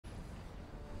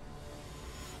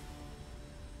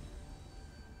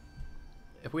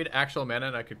If we had actual mana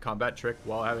and I could combat trick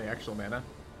while having actual mana.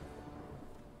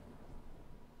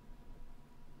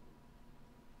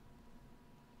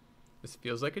 This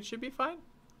feels like it should be fine.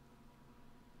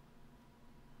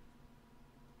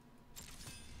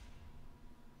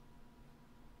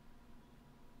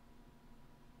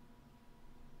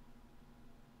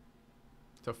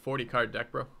 It's a 40 card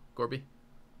deck, bro. Gorby.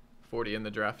 40 in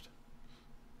the draft.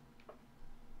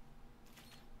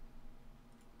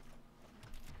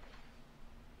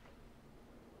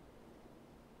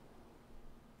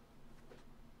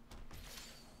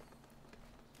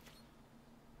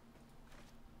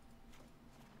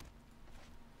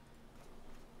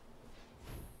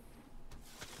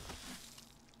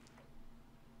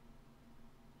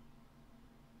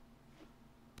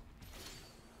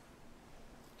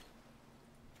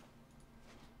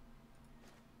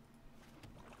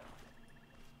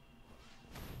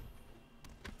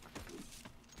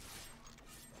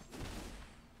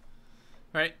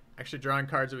 Alright, actually drawing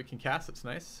cards that we can cast, that's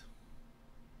nice.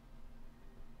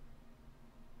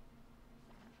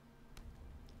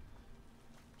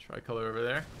 Tricolor over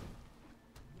there.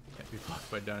 Can't be blocked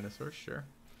by dinosaurs, sure.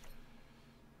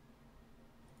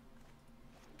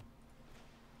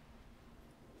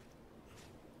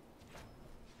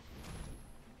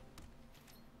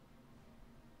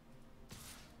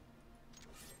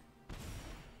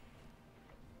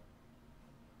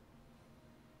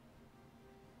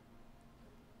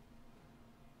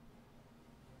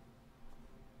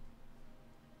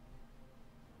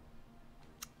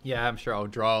 Yeah, I'm sure I'll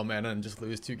draw mana and just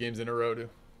lose 2 games in a row to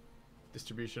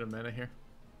distribution of mana here.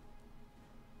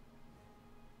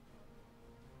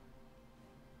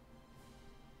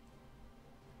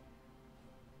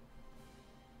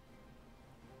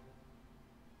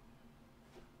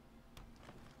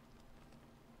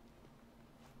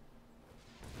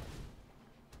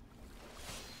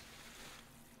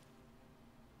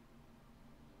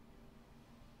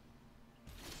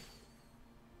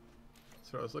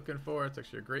 That's what I was looking for. It's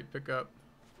actually a great pickup.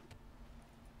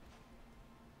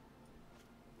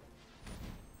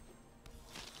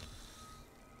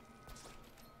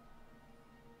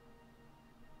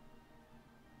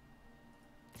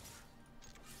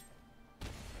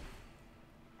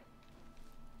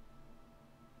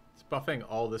 Buffing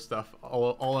all this stuff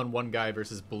all on one guy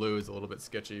versus blue is a little bit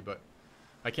sketchy, but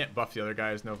I can't buff the other guy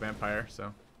as no vampire,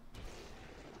 so.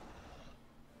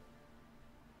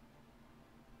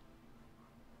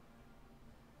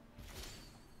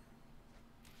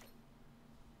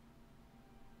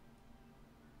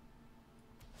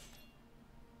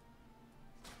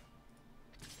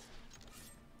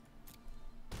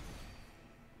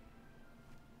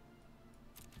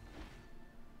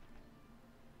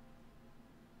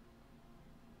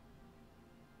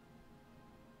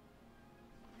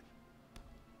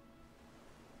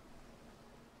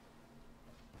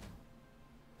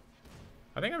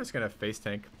 I think I'm just gonna face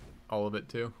tank all of it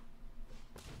too.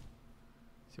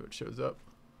 See what shows up.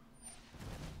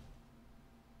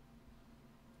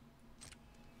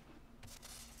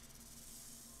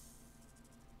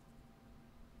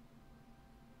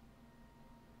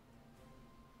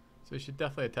 So you should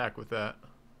definitely attack with that.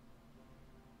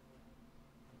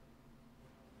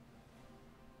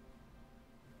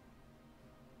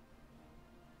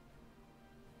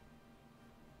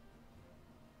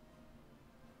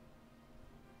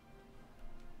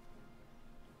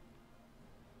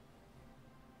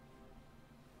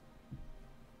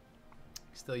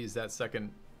 Still use that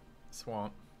second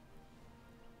swamp.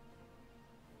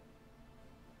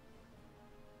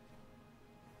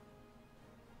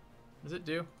 What does it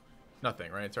do?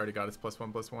 Nothing, right? It's already got its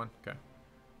 +1/+1. Okay.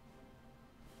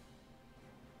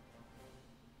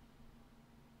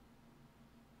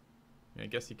 I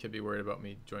guess he could be worried about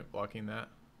me joint blocking that.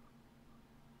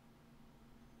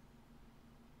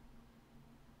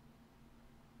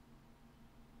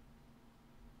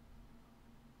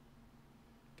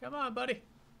 Come on, buddy.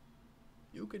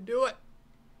 You can do it.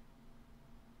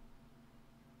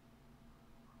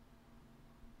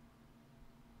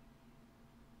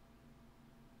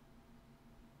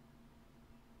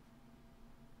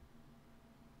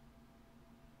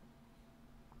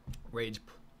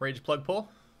 Rage plug pull.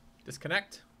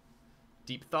 Disconnect.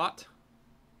 Deep thought.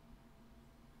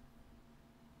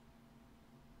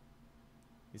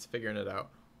 He's figuring it out,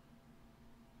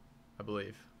 I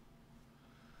believe.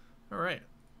 All right.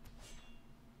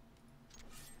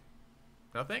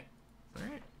 Nothing? All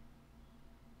right.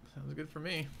 Sounds good for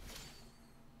me.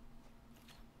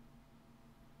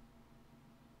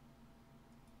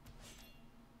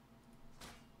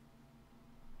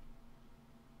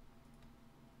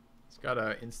 It's got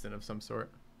an instant of some sort.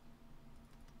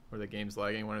 or the game's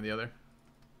lagging, one or the other.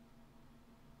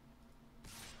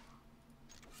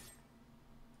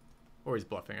 Or he's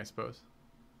bluffing, I suppose.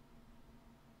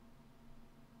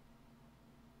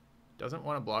 Doesn't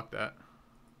want to block that.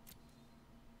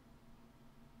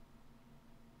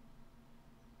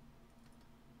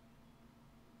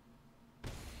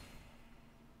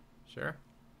 Sure.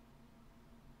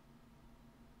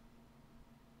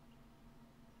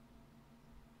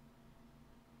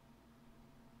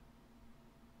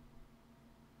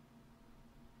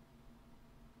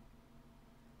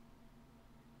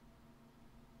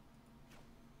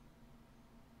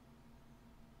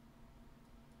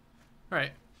 All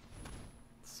right.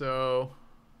 So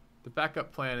the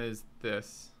backup plan is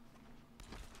this.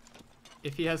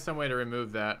 If he has some way to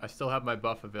remove that, I still have my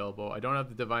buff available. I don't have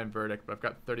the Divine Verdict, but I've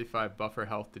got 35 buffer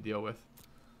health to deal with.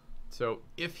 So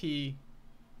if he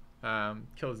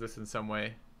kills this in some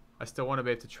way, I still want to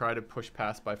be able to try to push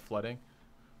past by flooding.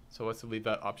 So let's leave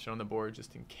that option on the board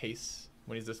just in case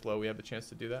when he's this low we have the chance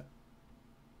to do that.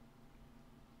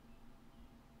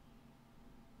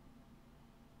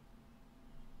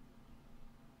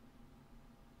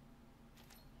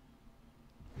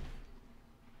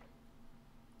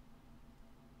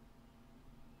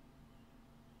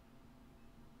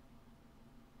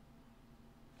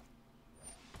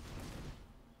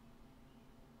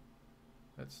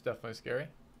 That's definitely scary.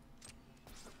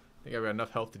 I think I've got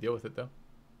enough health to deal with it though.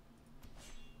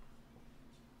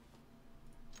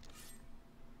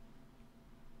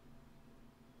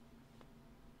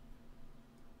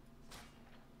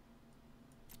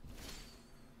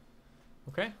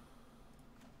 Okay.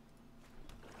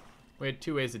 We had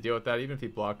two ways to deal with that. Even if he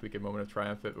blocked, we could Moment of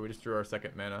Triumph it, but we just drew our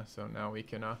second mana, so now we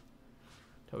can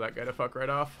tell that guy to fuck right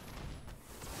off.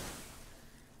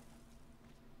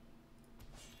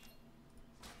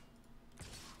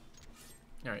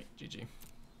 Alright, GG.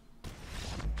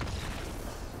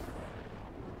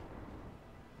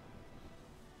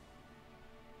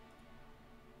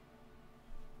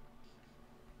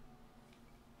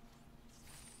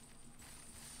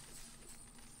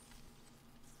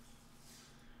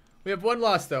 We have one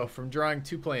loss, though, from drawing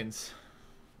 2 planes.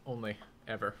 Only.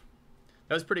 Ever.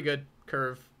 That was pretty good.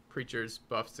 Curve, creatures,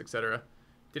 buffs, etc.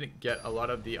 Didn't get a lot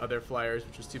of the other flyers,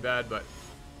 which was too bad, but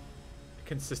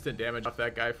consistent damage off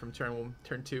that guy from turn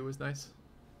 2 was nice.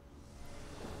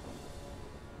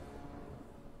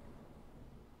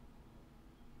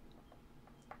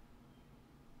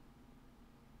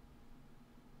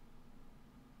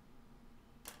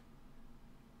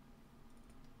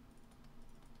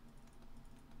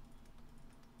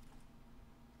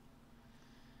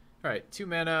 Alright, 2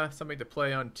 mana, something to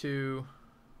play on 2,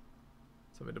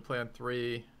 something to play on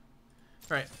 3.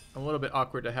 Alright, a little bit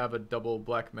awkward to have a double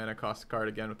black mana cost card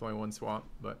again with only 1 swamp,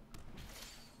 but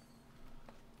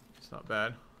it's not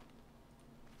bad.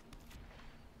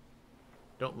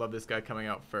 Don't love this guy coming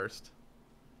out first,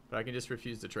 but I can just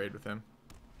refuse to trade with him.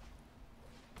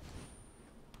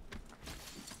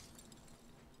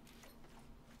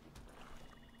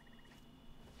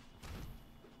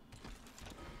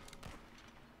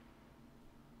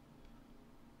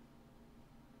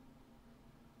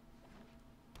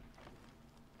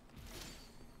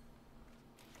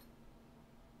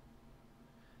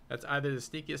 That's either the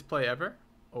sneakiest play ever,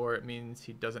 or it means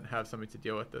he doesn't have something to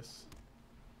deal with this.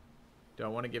 Do I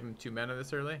want to give him 2 mana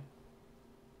this early?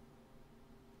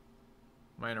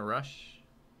 Am I in a rush?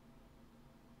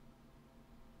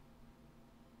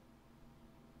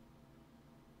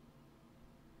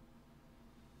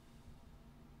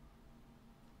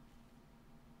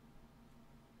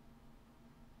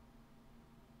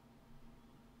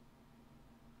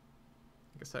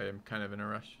 I guess I am kind of in a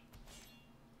rush.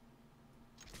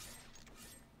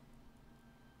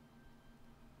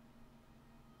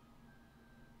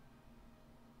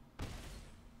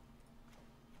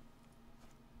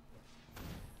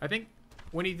 I think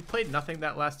when he played nothing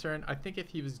that last turn, I think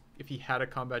if he had a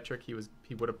combat trick, he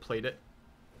would have played it.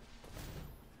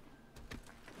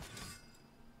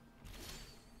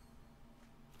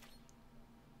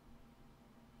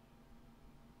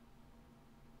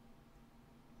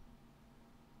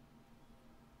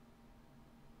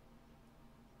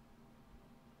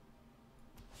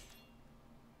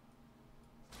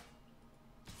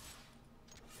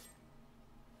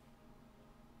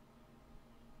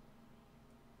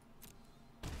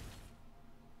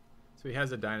 So he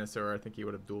has a dinosaur. I think he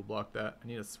would have dual blocked that. I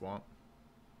need a swamp.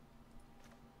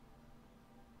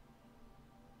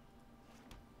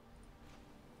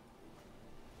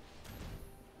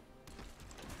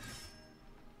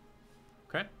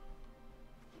 Okay.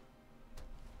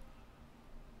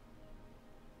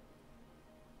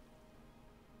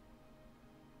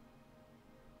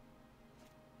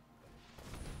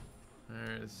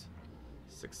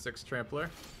 6/6 Trampler.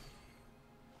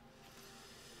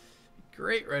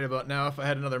 Great right about now if I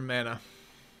had another mana.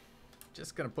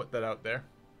 Just gonna put that out there.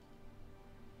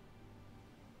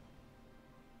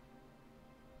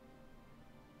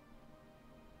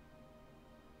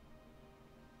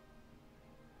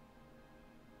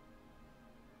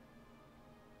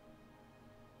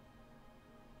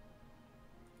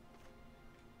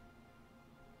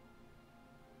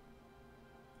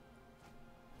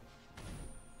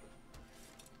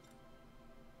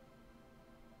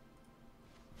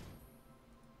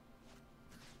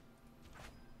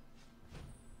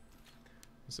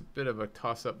 There's a bit of a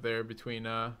toss-up there between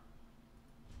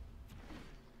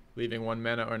leaving 1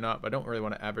 mana or not, but I don't really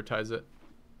want to advertise it.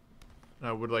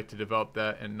 I would like to develop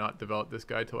that and not develop this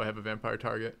guy till I have a vampire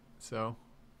target, so...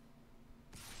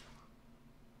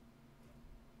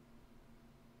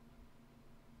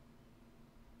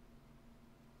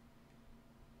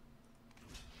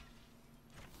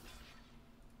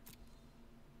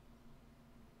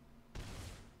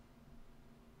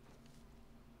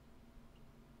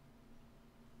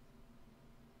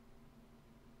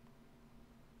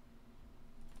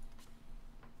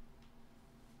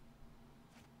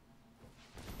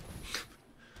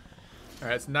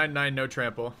 Alright, it's 9/9, no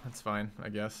trample. That's fine, I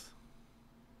guess.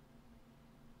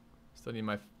 Still need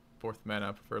my 4th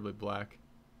mana, preferably black.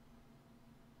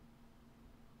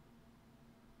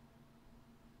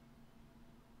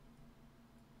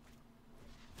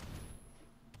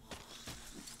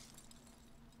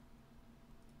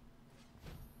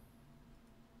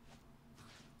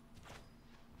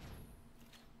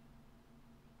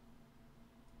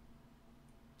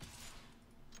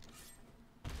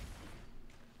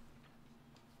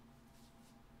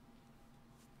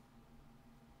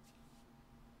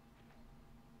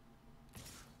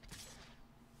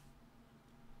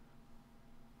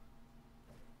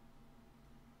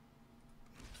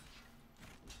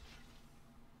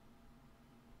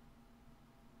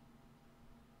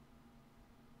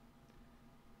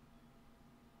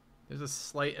 There's a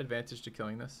slight advantage to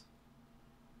killing this.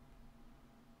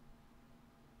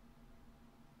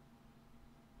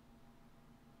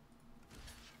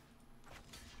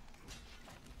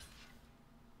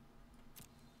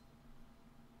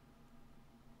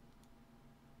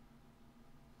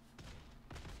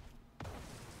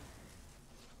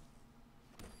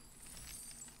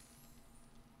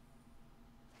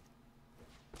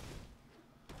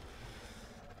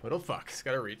 Little fuck's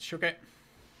gotta reach. Okay.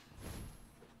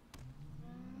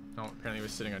 Oh, apparently he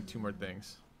was sitting on 2 more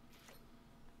things.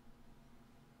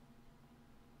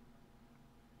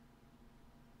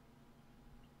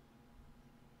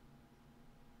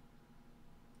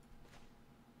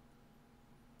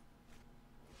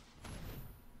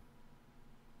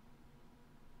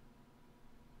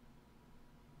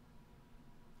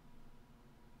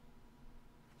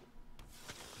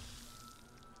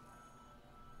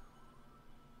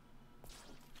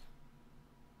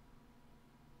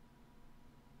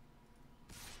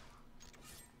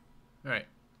 Alright.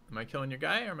 Am I killing your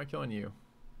guy or am I killing you?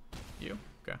 You?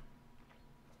 Okay.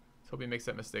 Let's hope he makes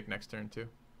that mistake next turn too.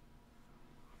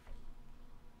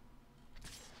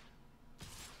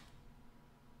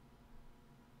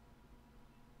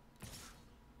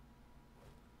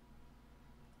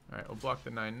 Alright, we'll block the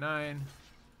 9/9.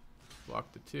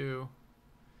 Block the 2.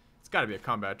 It's gotta be a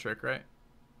combat trick, right?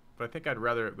 But I think I'd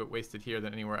rather it get wasted here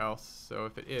than anywhere else. So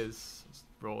if it is, let's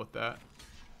roll with that.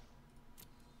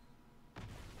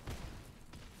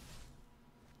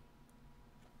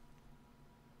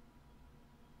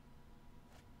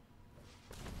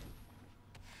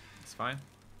 Fine.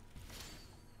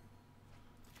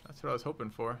 That's what I was hoping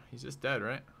for. He's just dead,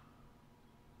 right?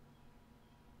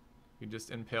 You just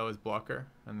impale his blocker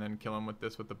and then kill him with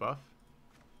this with the buff.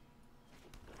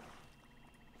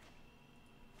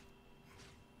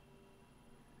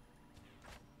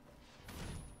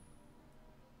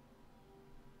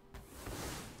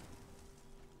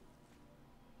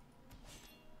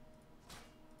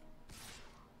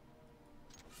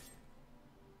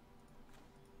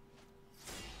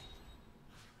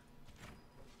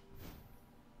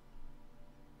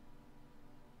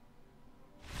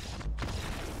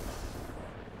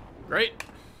 Great. A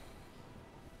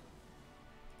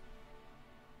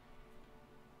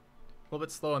little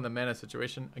bit slow on the mana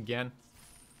situation again.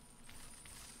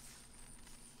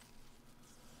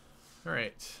 All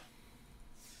right.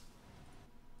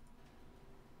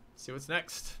 See what's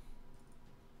next.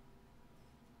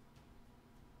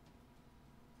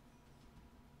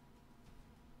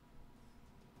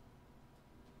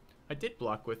 I did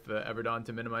block with the Everdon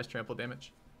to minimize trample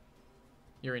damage.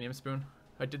 Uranium Spoon.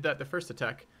 I did that the first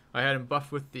attack. I had him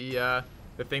buffed with the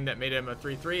the thing that made him a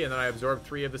 3/3, and then I absorbed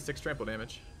 3 of the 6 trample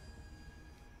damage.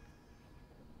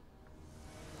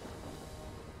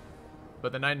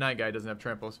 But the 9/9 guy doesn't have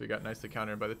trample, so we got nicely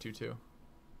countered by the 2/2.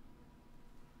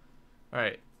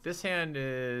 Alright, this hand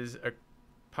is a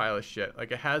pile of shit.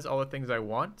 Like, it has all the things I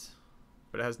want,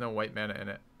 but it has no white mana in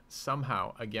it.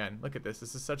 Somehow, again, look at this.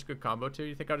 This is such a good combo, too.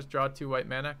 You think I'll just draw 2 white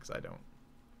mana? Because I don't.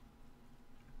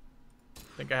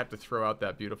 I think I have to throw out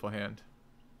that beautiful hand,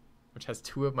 which has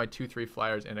 2 of my 2/3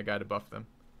 flyers and a guy to buff them.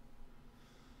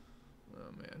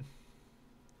 Oh, man.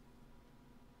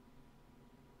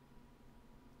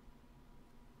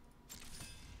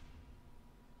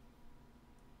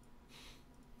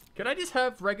 Could I just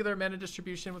have regular mana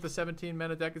distribution with a 17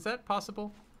 mana deck? Is that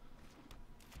possible?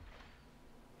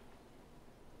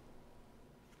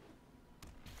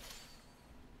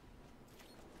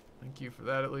 Thank you for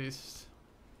that, at least.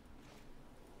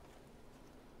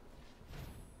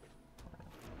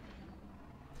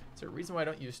 Is there a reason why I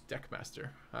don't use Deckmaster?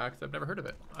 Because I've never heard of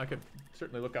it. I could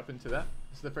certainly look up into that.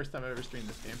 This is the first time I've ever streamed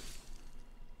this game.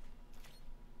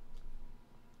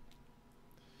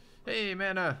 Hey,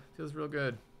 mana. Feels real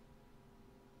good.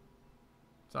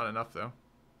 It's not enough, though.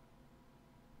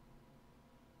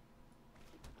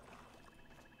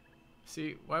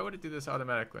 See, why would it do this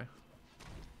automatically?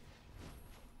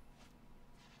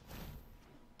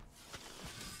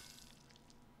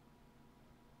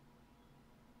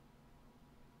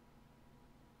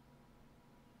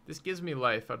 This gives me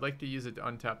life. I'd like to use it to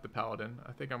untap the Paladin.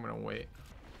 I think I'm going to wait.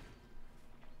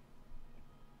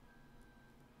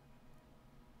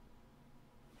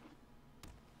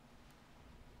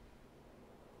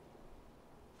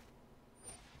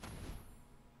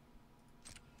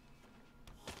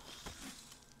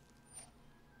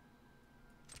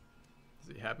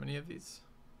 Does he have many of these?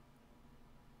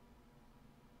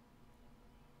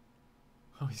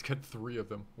 Oh, he's got 3 of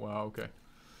them. Wow, okay.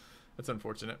 That's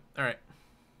unfortunate. All right.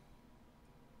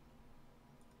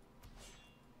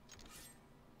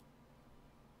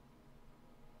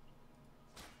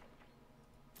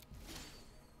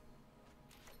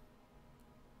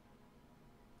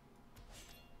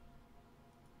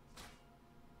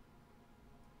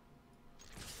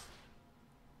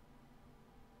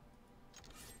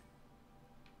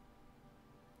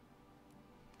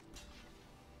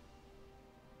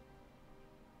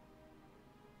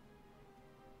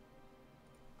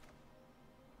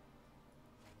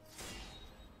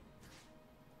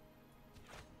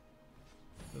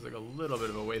 There's like a little bit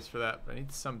of a waste for that, but I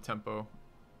need some tempo.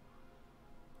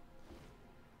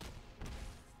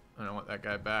 I don't want that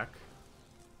guy back.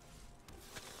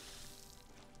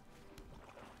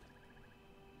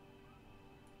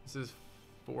 This is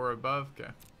 4 above.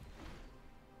 Okay.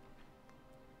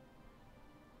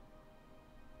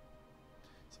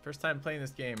 It's the first time playing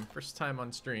this game. First time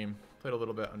on stream. Played a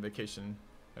little bit on vacation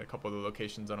at a couple of the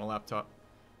locations on a laptop.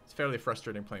 It's fairly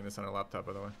frustrating playing this on a laptop,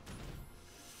 by the way.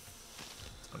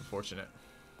 Unfortunate.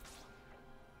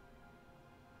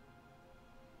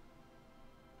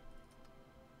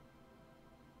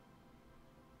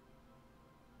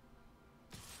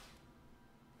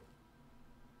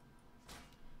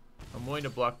 I'm willing to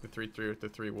block the 3/3 with the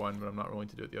 3/1, but I'm not willing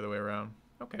to do it the other way around.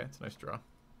 Okay, it's a nice draw.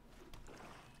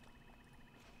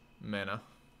 Mana.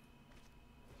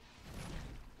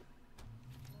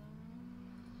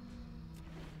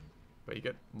 But you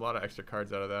get a lot of extra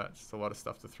cards out of that. It's just a lot of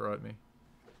stuff to throw at me.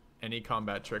 Any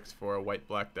combat tricks for a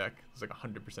white-black deck. There's like a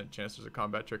 100% chance there's a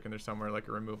combat trick in there somewhere, like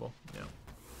a removal. Yeah.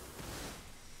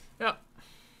 Yeah.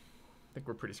 I think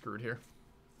we're pretty screwed here.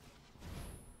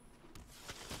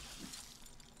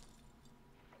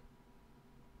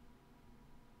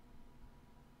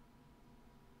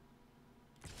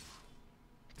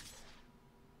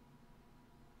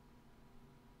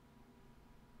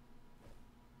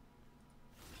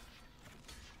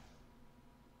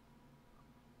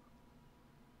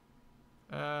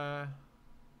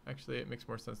 Actually, it makes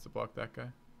more sense to block that guy.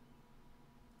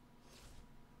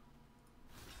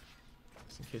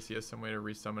 Just in case he has some way to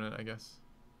resummon it, I guess.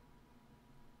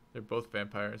 They're both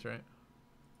vampires, right?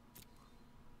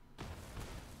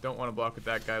 Don't want to block with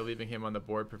that guy. Leaving him on the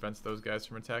board prevents those guys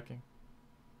from attacking.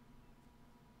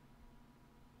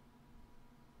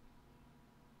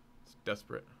 It's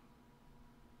desperate.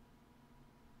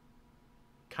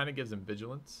 Kind of gives him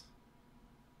vigilance.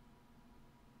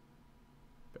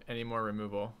 But any more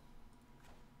removal.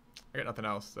 I got nothing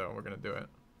else, so we're going to do it.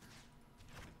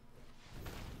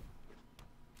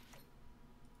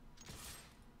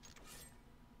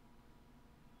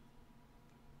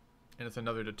 And it's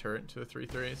another deterrent to the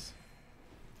 3/3s.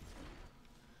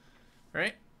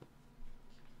 Right?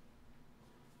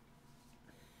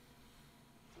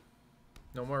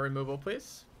 No more removal,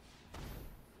 please.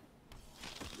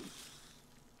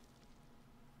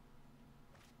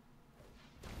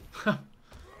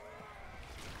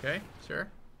 Okay, sure.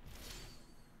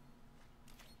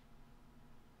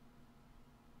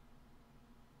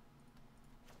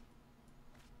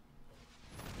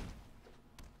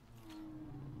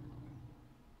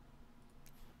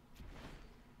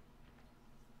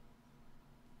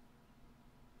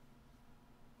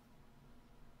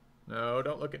 No,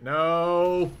 don't look at...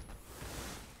 No!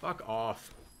 Fuck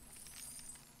off.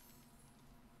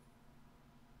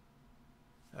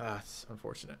 Ah, it's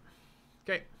unfortunate.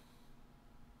 Okay.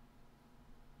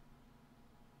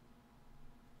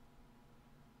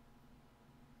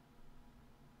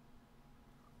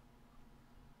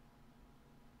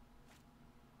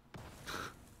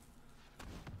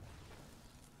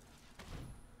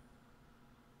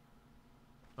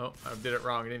 Oh, I did it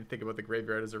wrong. I didn't think about the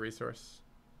graveyard as a resource.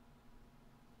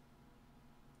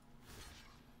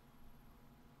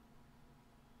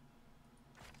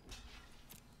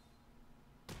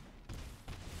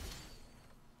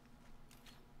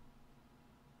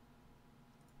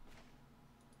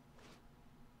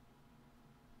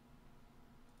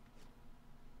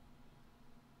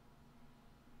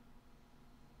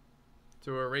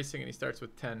 So we're racing and he starts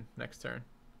with 10 next turn.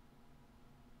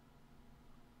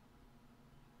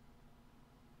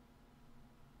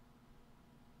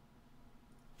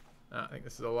 I think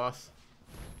this is a loss.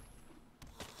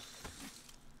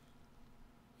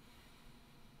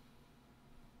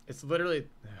 It's literally...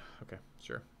 Okay,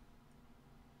 sure.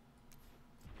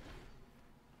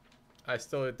 I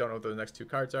still don't know what the next two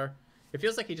cards are. It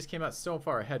feels like he just came out so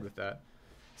far ahead with that.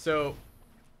 So,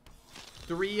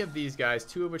 3 of these guys,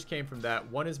 2 of which came from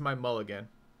that. 1 is my mulligan.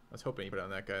 I was hoping he put it on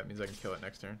that guy. That means I can kill it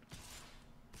next turn.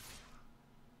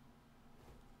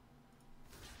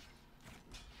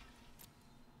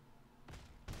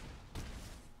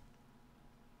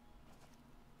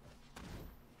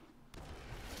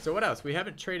 So what else? We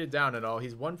haven't traded down at all.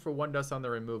 He's 1 for 1 dust on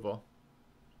the removal.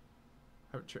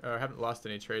 Haven't lost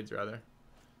any trades, rather.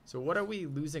 So what are we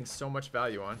losing so much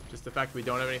value on? Just the fact we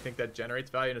don't have anything that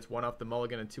generates value and it's 1 off the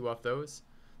mulligan and 2 off those?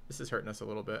 This is hurting us a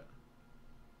little bit.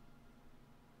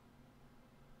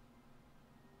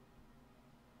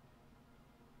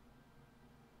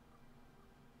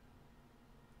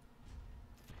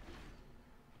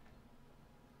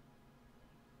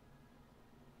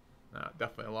 Nah,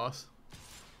 definitely a loss.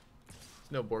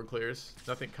 There's no board clears.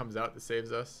 Nothing comes out that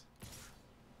saves us.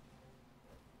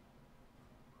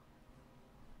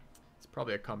 It's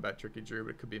probably a combat tricky Drew, but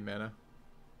it could be mana.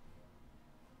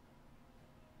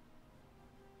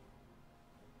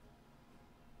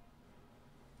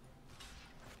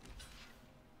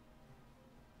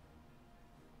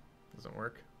 Doesn't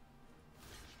work.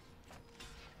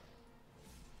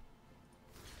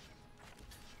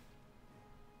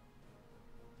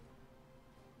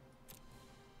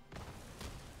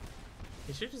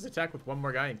 He should just attack with 1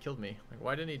 more guy and killed me. Like,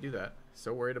 why didn't he do that?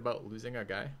 So worried about losing a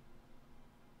guy.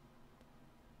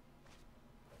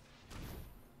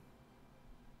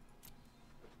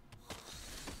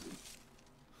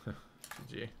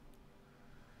 GG.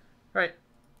 Right.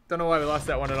 Don't know why we lost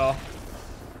that one at all.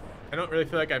 I don't really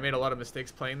feel like I made a lot of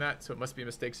mistakes playing that, so it must be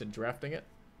mistakes in drafting it.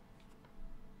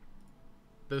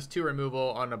 Those 2 removal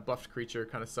on a buffed creature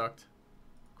kind of sucked.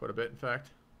 Quite a bit, in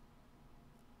fact.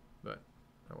 But,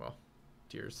 oh well.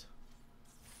 Tears.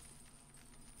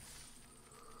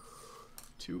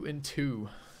 2 and 2.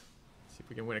 See if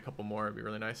we can win a couple more. It'd be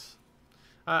really nice.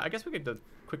 I guess we could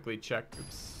quickly check.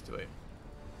 Oops, too late.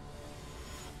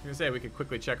 I was gonna say we could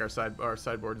quickly check our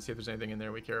sideboard and see if there's anything in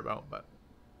there we care about, but.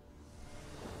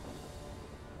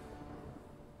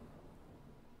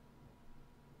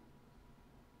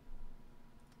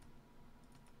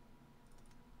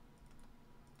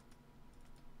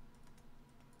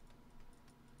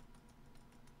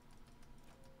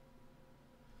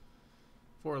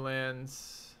 Four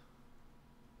lands.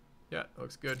 Yeah, it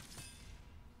looks good.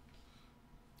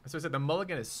 So I said the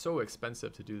mulligan is so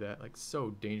expensive to do that, like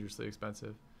so dangerously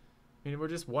expensive. I mean, we're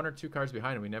just 1 or 2 cards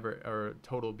behind him. We never are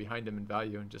total behind him in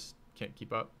value and just can't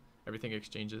keep up. Everything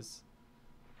exchanges.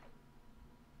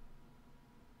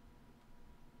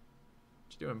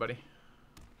 What you doing, buddy?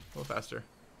 A little faster.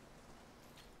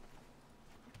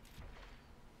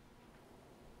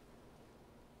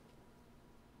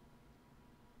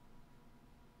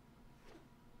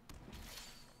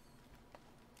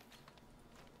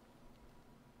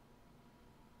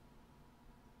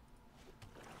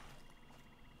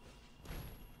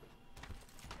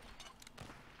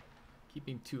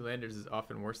 Keeping 2 landers is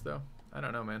often worse, though. I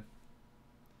don't know, man.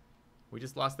 We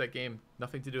just lost that game.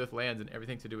 Nothing to do with lands and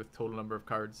everything to do with total number of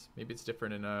cards. Maybe it's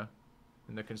different in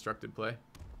the constructed play.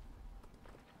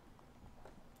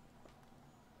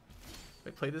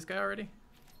 Did I play this guy already?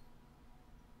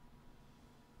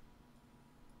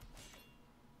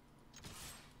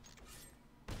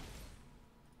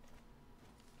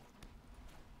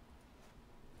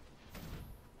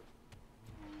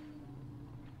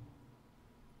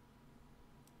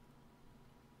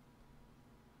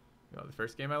 Oh, the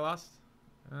first game I lost?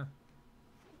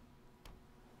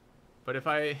 But if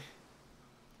I...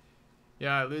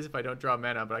 Yeah, I lose if I don't draw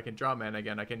mana, but I can draw mana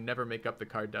again. I can never make up the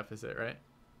card deficit, right?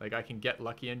 Like, I can get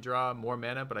lucky and draw more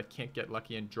mana, but I can't get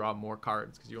lucky and draw more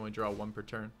cards because you only draw one per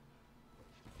turn.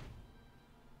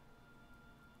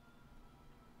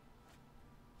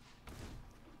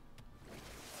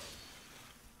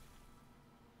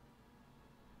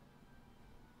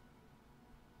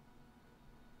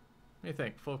 What do you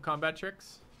think? Full of combat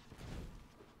tricks?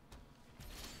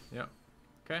 Yep.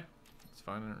 Okay. It's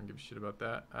fine. I don't give a shit about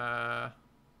that. I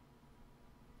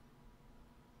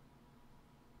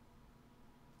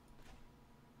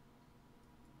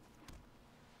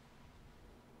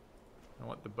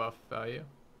want the buff value.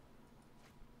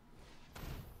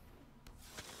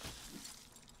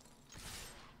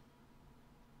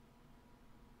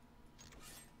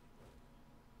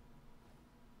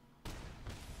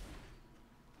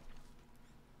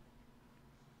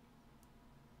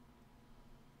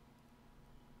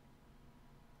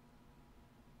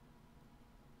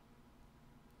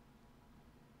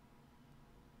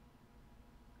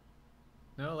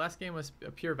 No, last game was a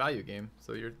pure value game.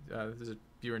 So you're there's a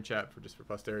viewer in chat for just for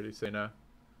posterity saying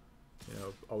you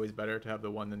know, always better to have the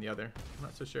one than the other. I'm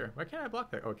not so sure. Why can't I block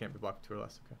that? Oh, it can't be blocked 2 or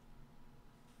less. Okay.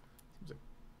 Seems like...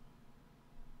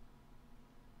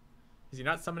 Is he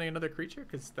not summoning another creature?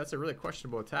 Because that's a really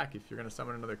questionable attack if you're going to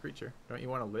summon another creature. Don't you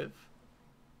want to live?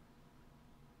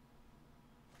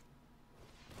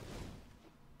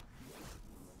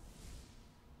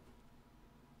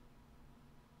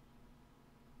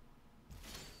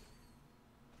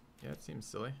 Yeah, it seems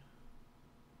silly.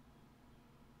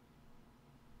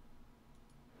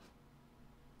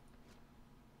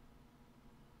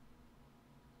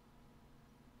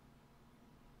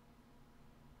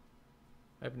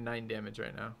 I have 9 damage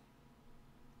right now.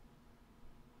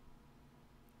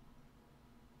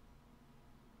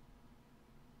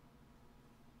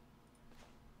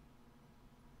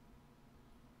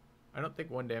 I don't think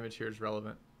 1 damage here is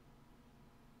relevant.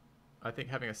 I think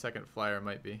having a second flyer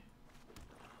might be.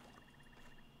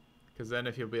 Because then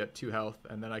if he'll be at 2 health,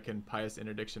 and then I can Pious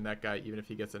Interdiction that guy even if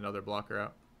he gets another blocker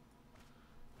out.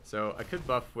 So I could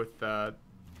buff with the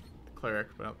Cleric,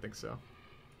 but I don't think so.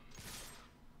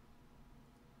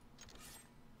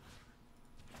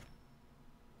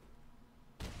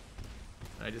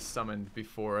 I just summoned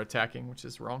before attacking, which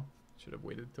is wrong. Should have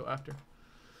waited until after.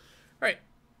 Alright.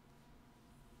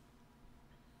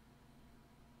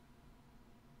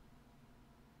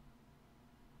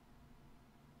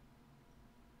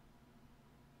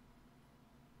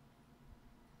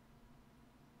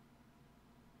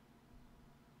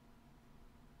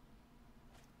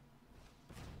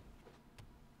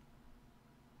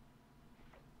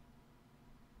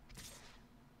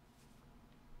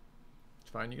 It's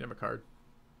fine, you can have a card.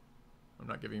 I'm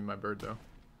not giving you my bird though.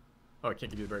 Oh, I can't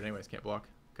give you the bird anyways, can't block.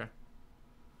 Okay.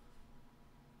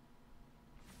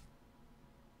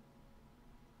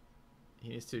 He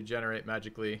needs to generate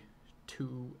magically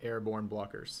 2 airborne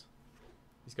blockers.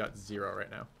 He's got 0 right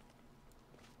now.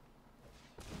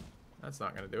 That's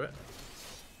not gonna do it.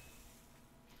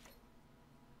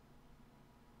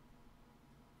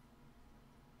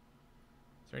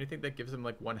 Is there anything that gives him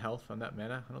like 1 health on that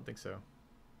mana? I don't think so.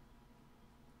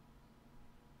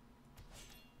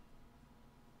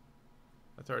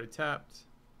 That's already tapped.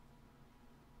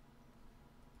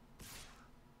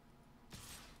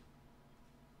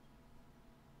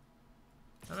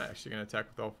 I'm actually going to attack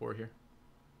with all 4 here.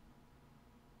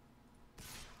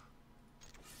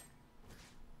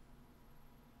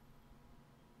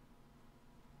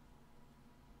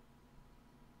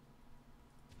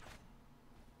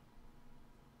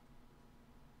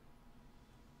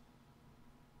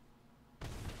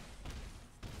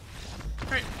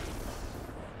 Alright.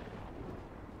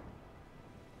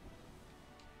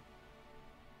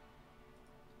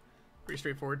 Pretty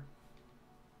straightforward.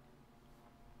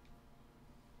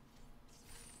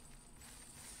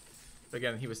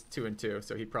 Again, he was 2 and 2,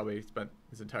 so he probably spent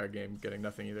his entire game getting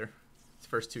nothing either. His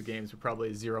first 2 games were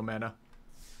probably 0 mana.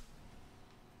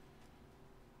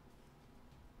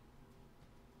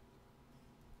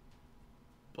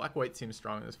 Black-white seems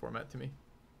strong in this format to me.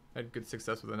 I had good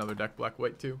success with another deck,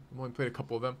 black-white too. I've only played a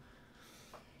couple of them.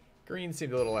 Green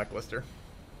seemed a little lackluster.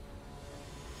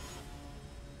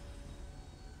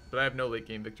 But I have no late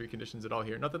game victory conditions at all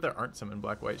here. Not that there aren't some in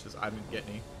black-white, it's just I didn't get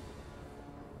any.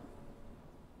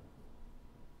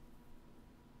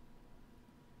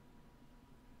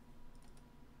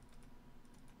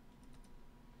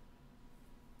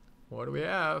 What do we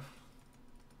have?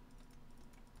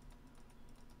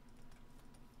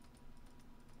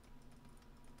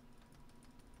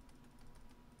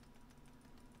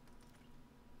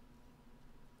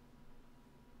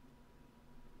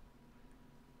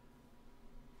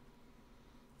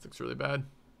 This looks really bad.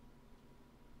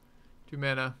 2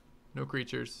 mana, no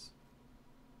creatures.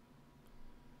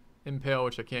 Impale,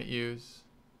 which I can't use.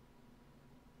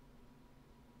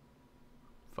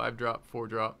 5 drop, 4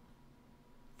 drop.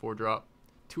 4 drop.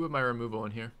 2 of my removal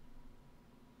in here.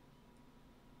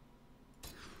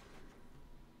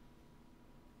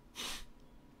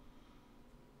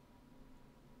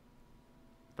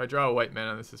 If I draw a white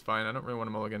mana, this is fine. I don't really want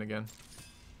to mulligan again.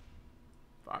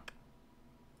 Fuck.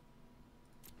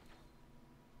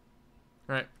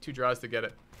 Alright, 2 draws to get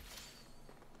it.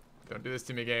 Don't do this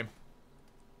to me, game.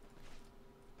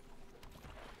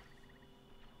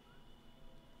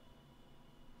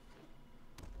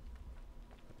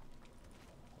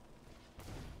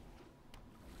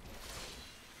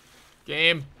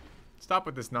 Game, stop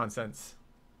with this nonsense.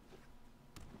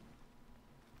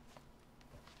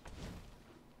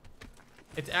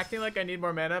 It's acting like I need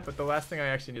more mana, but the last thing I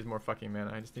actually need is more fucking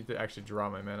mana. I just need to actually draw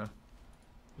my mana.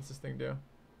 What's this thing do?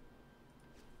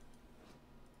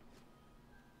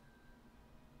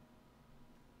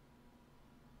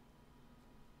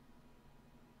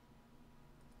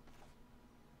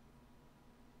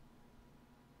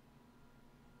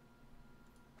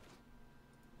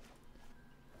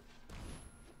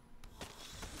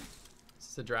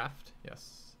 Is this a draft?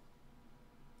 Yes.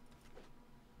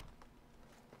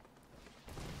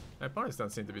 My opponents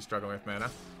don't seem to be struggling with mana.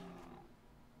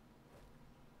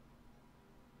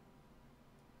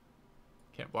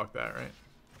 Can't block that, right?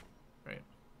 Right.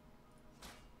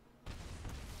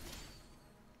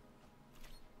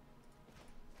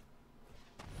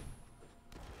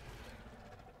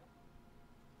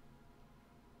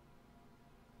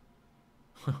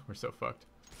 We're so fucked.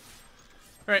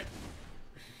 Alright.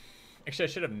 Actually, I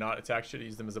should have not attacked. Should have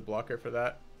used them as a blocker for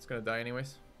that. It's gonna die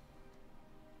anyways.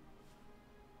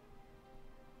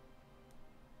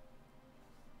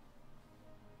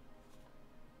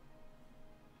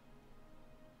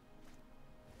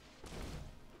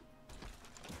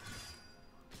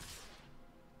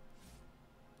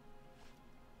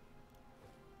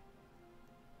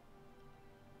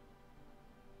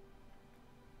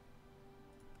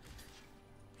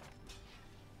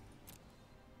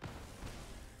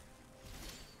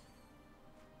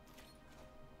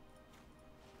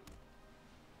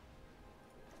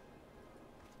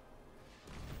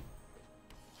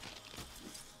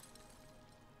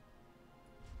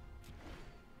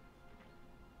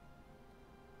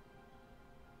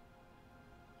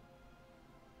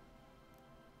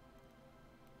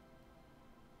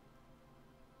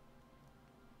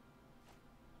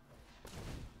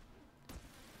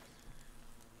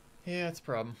 Yeah, it's a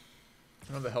problem. I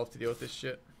don't have the health to deal with this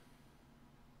shit.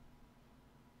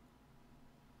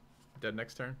 Dead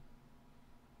next turn.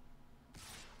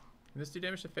 Can this do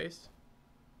damage to face?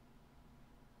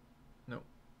 Nope.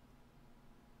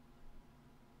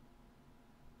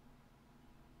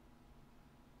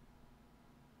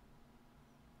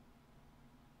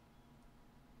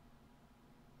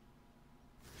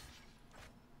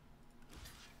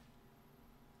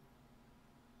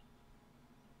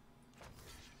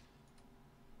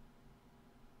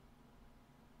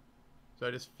 So I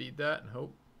just feed that and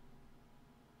hope.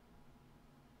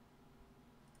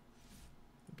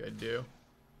 I think I do.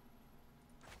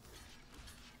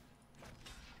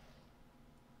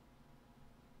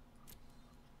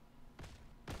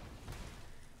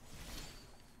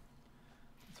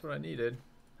 That's what I needed.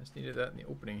 I just needed that in the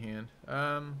opening hand.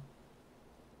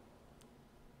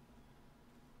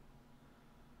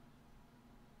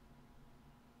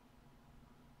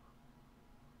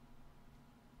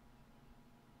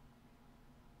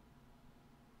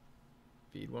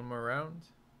 Feed one more round.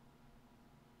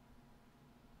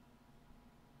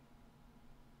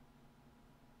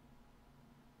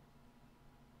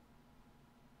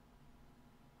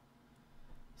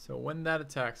 So when that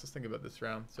attacks, let's think about this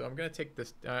round. So I'm gonna take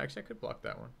this. Actually, I could block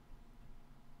that one.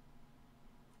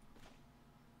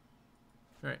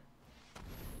 All right.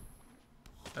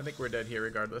 I think we're dead here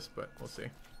regardless, but we'll see.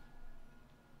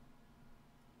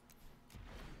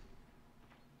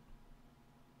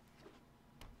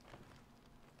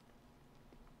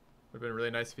 Would have been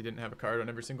really nice if he didn't have a card on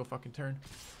every single fucking turn.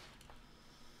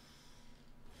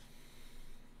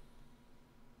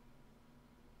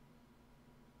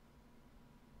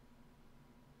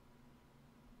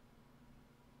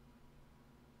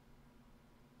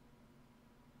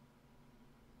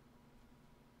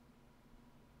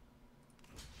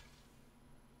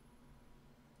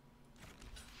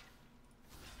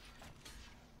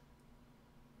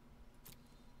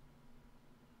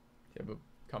 You have a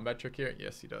combat trick here?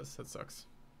 Yes, he does. That sucks.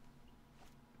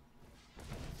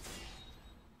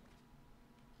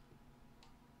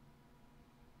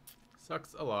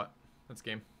 Sucks a lot. That's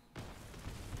game.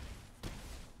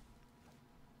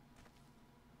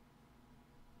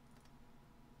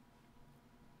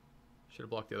 Should have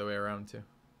blocked the other way around too.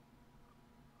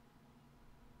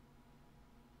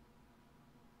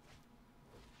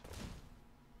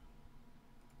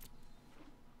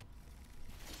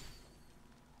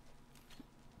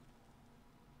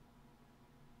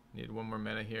 Need one more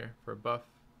mana here for a buff.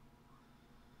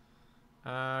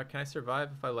 Can I survive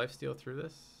if I lifesteal through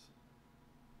this?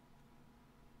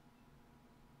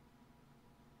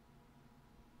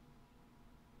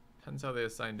 Depends how they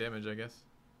assign damage, I guess.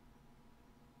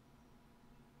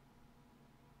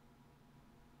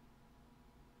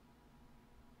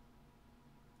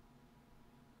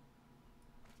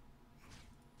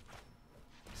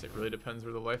 It really depends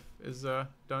where the life is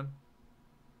done.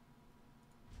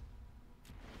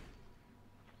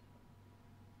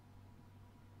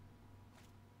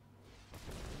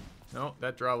 No,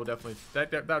 that draw will definitely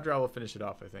that draw will finish it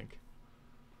off, I think.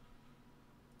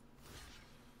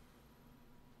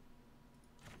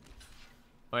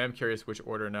 I am curious which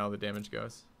order now the damage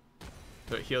goes.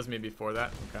 So it heals me before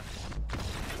that. Okay.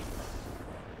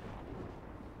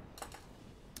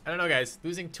 I don't know, guys.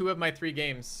 Losing 2 of my 3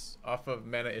 games off of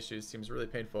mana issues seems really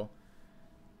painful.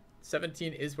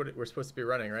 17 is what we're supposed to be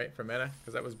running, right? For mana?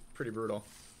 Because that was pretty brutal.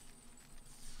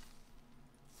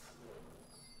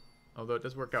 Although it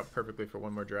does work out perfectly for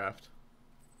one more draft.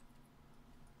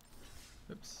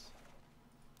 Oops.